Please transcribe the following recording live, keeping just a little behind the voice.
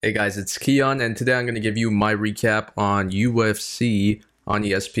Hey guys, it's Keon, and today I'm going to give you my recap on UFC on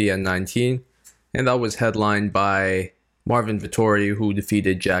ESPN 19. And that was headlined by Marvin Vettori, who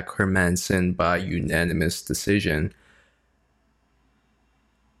defeated Jack Hermanson by unanimous decision.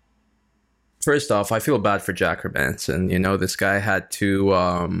 First off, I feel bad for Jack Hermanson. You know, this guy had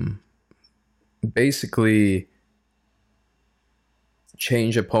to basically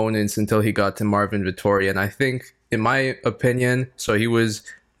change opponents until he got to Marvin Vettori. And I think, in my opinion, so he was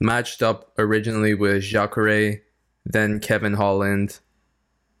matched up originally with Jacare, then Kevin Holland.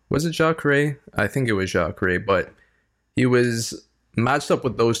 Was it Jacare? I think it was Jacare, but he was matched up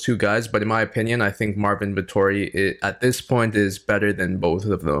with those two guys. But in my opinion, I think Marvin Vettori at this point is better than both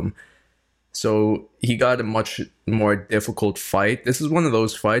of them. So he got a much more difficult fight. This is one of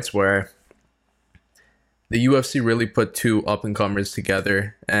those fights where the UFC really put two up and comers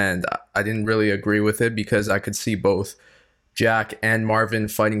together, and I didn't really agree with it because I could see both Jack and Marvin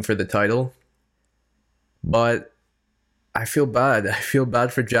fighting for the title. But I feel bad. I feel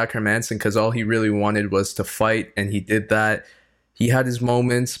bad for Jack Hermanson because all he really wanted was to fight, and he did that. He had his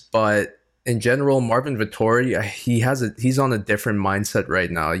moments, but in general, Marvin Vettori, he's on a different mindset right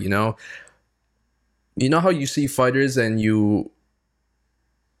now. You know how you see fighters and you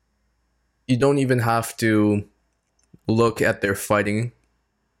don't even have to look at their fighting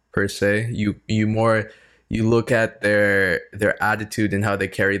per se. You look at their attitude and how they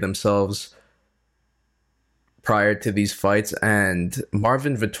carry themselves prior to these fights. And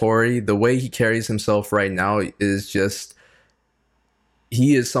Marvin Vettori, the way he carries himself right now is just,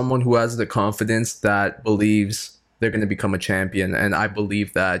 he is someone who has the confidence that believes they're going to become a champion. And I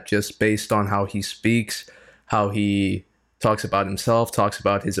believe that just based on how he speaks, how he talks about himself, talks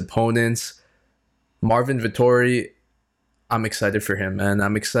about his opponents. Marvin Vettori, I'm excited for him, man.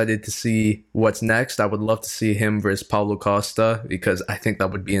 I'm excited to see what's next. I would love to see him versus Paulo Costa because I think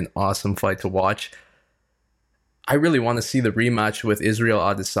that would be an awesome fight to watch. I really want to see the rematch with Israel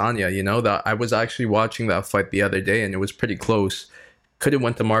Adesanya. You know, that I was actually watching that fight the other day and it was pretty close. Could have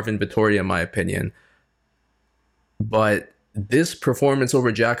went to Marvin Vettori in my opinion. But this performance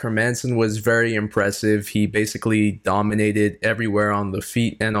over Jack Hermanson was very impressive. He basically dominated everywhere on the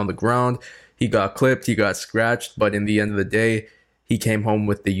feet and on the ground. He got clipped, he got scratched, but in the end of the day, he came home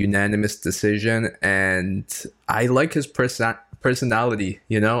with the unanimous decision. And I like his personality.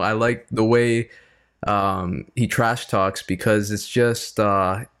 You know, I like the way he trash talks because it's just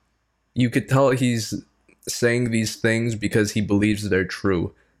you could tell he's saying these things because he believes they're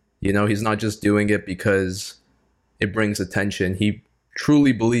true. You know, he's not just doing it because it brings attention. He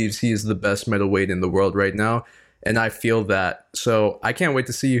truly believes he is the best middleweight in the world right now. And I feel that. So I can't wait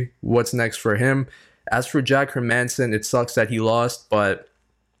to see what's next for him. As for Jack Hermanson, it sucks that he lost, but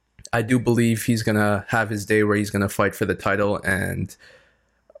I do believe he's going to have his day where he's going to fight for the title. And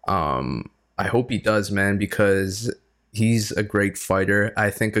I hope he does, man, because he's a great fighter.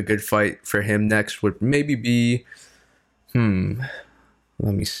 I think a good fight for him next would maybe be, let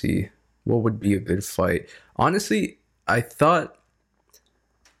me see. What would be a good fight? Honestly, I thought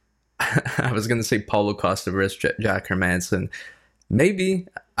I was gonna say Paulo Costa versus Jack Hermanson. Maybe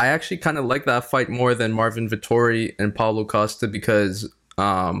I actually kind of like that fight more than Marvin Vettori and Paulo Costa because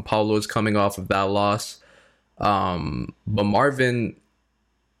Paulo is coming off of that loss. But Marvin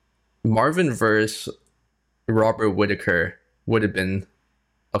versus Robert Whitaker would have been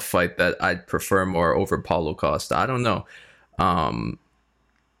a fight that I'd prefer more over Paulo Costa. I don't know.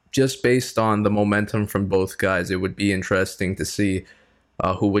 Just based on the momentum from both guys, it would be interesting to see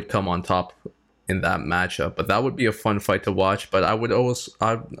who would come on top in that matchup. But that would be a fun fight to watch. But I would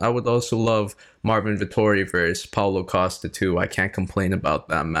also love Marvin Vettori versus Paulo Costa too. I can't complain about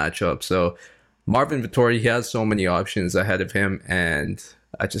that matchup. So Marvin Vettori, he has so many options ahead of him, and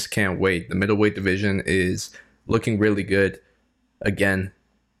I just can't wait. The middleweight division is looking really good again,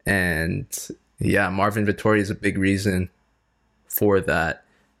 and yeah, Marvin Vettori is a big reason for that.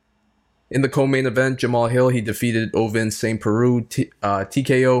 In the co-main event, Jamal Hill, he defeated Ovince St. Preux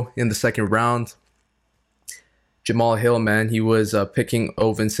TKO in the second round. Jamal Hill, man, he was picking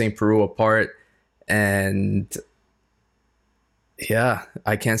Ovince St. Preux apart. And yeah,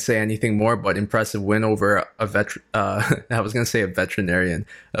 I can't say anything more, but impressive win over a veteran. I was going to say a veterinarian,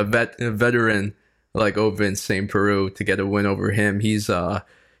 a veteran like Ovince St. Preux to get a win over him. He's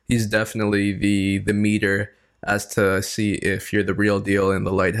definitely the meter as to see if you're the real deal in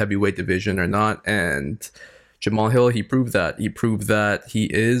the light heavyweight division or not. And Jamal Hill, he proved that. He proved that he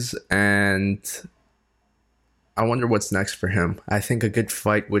is. And I wonder what's next for him. I think a good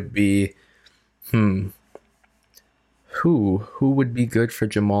fight would be, who would be good for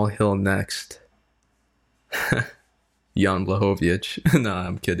Jamal Hill next? Jan Blachowicz. No,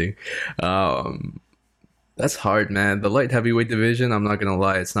 I'm kidding. Um, that's hard, man. The light heavyweight division, I'm not gonna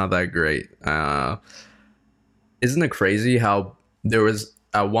lie, it's not that great. Isn't it crazy how there was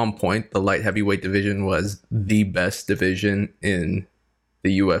at one point the light heavyweight division was the best division in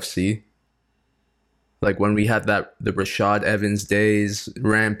the UFC? Like when we had that the Rashad Evans days,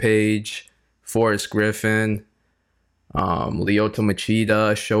 Rampage, Forrest Griffin, Lyoto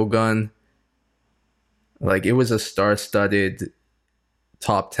Machida, Shogun. Like it was a star-studded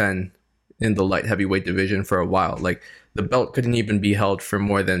top 10 in the light heavyweight division for a while. Like the belt couldn't even be held for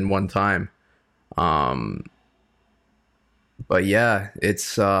more than one time. Um, but yeah,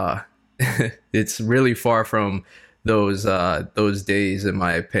 it's it's really far from those days in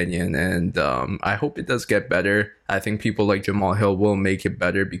my opinion, and I hope it does get better. I think people like Jamal Hill will make it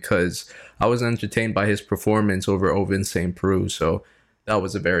better because I was entertained by his performance over Ovin St. Preux, so that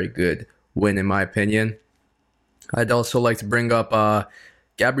was a very good win in my opinion. I'd also like to bring up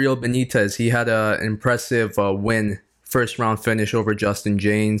Gabriel Benitez. He had an impressive win, first round finish over Justin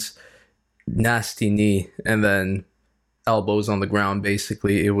James, nasty knee, and then elbows on the ground.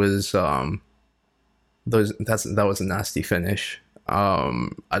 Basically, it was that was a nasty finish.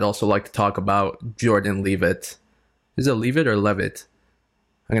 I'd also like to talk about Jordan Leavitt. Is it Leavitt or Levitt?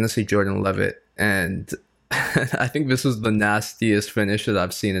 I'm gonna say Jordan Levitt, and I think this was the nastiest finish that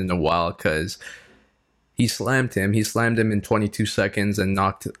I've seen in a while because he slammed him. He slammed him in 22 seconds and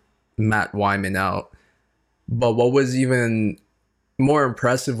knocked Matt Wyman out. But what was even more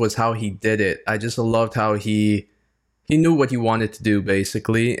impressive was how he did it. I just loved how he knew what he wanted to do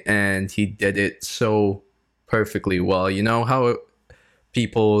basically, and he did it so perfectly well. You know how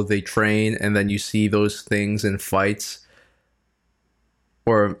people they train and then you see those things in fights,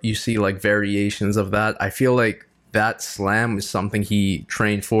 or you see like variations of that. I feel like that slam is something he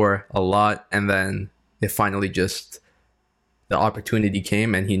trained for a lot, and then it finally just the opportunity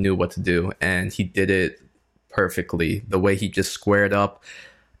came and he knew what to do, and he did it perfectly. The way he just squared up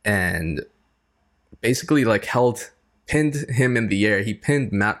and basically like pinned him in the air. He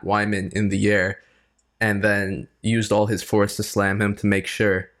pinned Matt Wyman in the air and then used all his force to slam him to make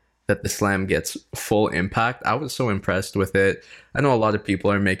sure that the slam gets full impact. I was so impressed with it. I know a lot of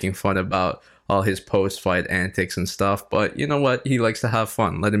people are making fun about all his post-fight antics and stuff, but you know what? He likes to have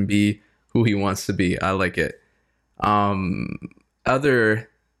fun. Let him be who he wants to be. I like it. Other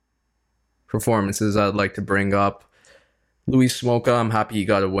performances I'd like to bring up. Luis Smoka, I'm happy he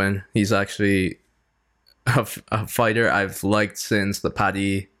got a win. He's actually a fighter I've liked since the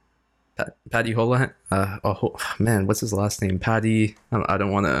Paddy Holohan. Man, what's his last name? Paddy. I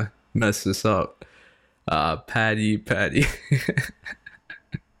don't want to mess this up. Paddy Paddy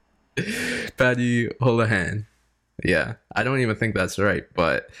Holohan. Yeah, I don't even think that's right,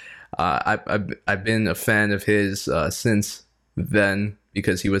 but I've been a fan of his since then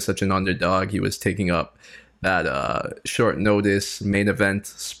because he was such an underdog. He was taking up that short notice main event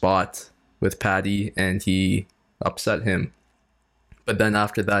spot with Paddy, and he upset him. But then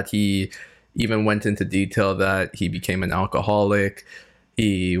after that, he even went into detail that he became an alcoholic.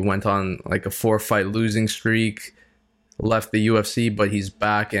 He went on like a 4-fight losing streak, left the UFC, but he's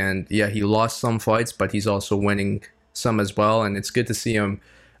back. And yeah, he lost some fights, but he's also winning some as well. And it's good to see him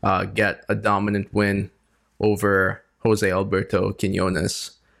get a dominant win over Jose Alberto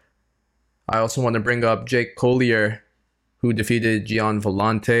Quinones. I also want to bring up Jake Collier, who defeated Gian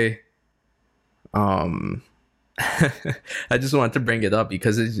Vellante. I just wanted to bring it up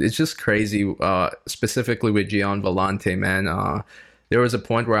because it's just crazy, specifically with Gian Vellante, man. There was a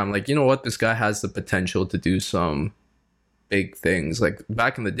point where I'm like, you know what, this guy has the potential to do some big things. Like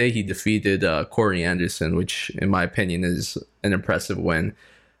back in the day, he defeated Corey Anderson, which in my opinion is an impressive win.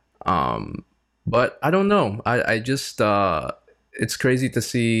 But I don't know. I just it's crazy to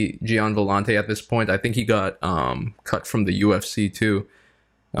see Gian Vellante at this point. I think he got cut from the UFC too,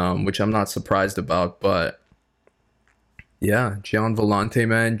 which I'm not surprised about. But yeah, Gian Vellante,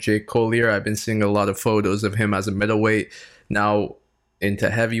 man. Jake Collier, I've been seeing a lot of photos of him as a middleweight, now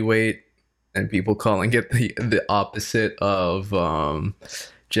into heavyweight, and people calling it the opposite of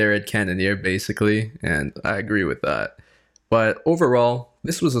Jared Cannonier, basically. And I agree with that. But overall,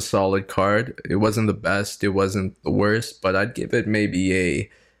 this was a solid card. It wasn't the best, it wasn't the worst, but I'd give it maybe a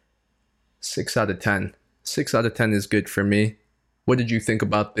 6 out of 10. 6 out of 10 is good for me. What did you think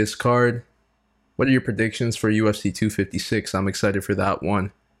about this card? What are your predictions for UFC 256? I'm excited for that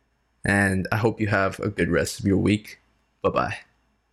one. And I hope you have a good rest of your week. Bye-bye.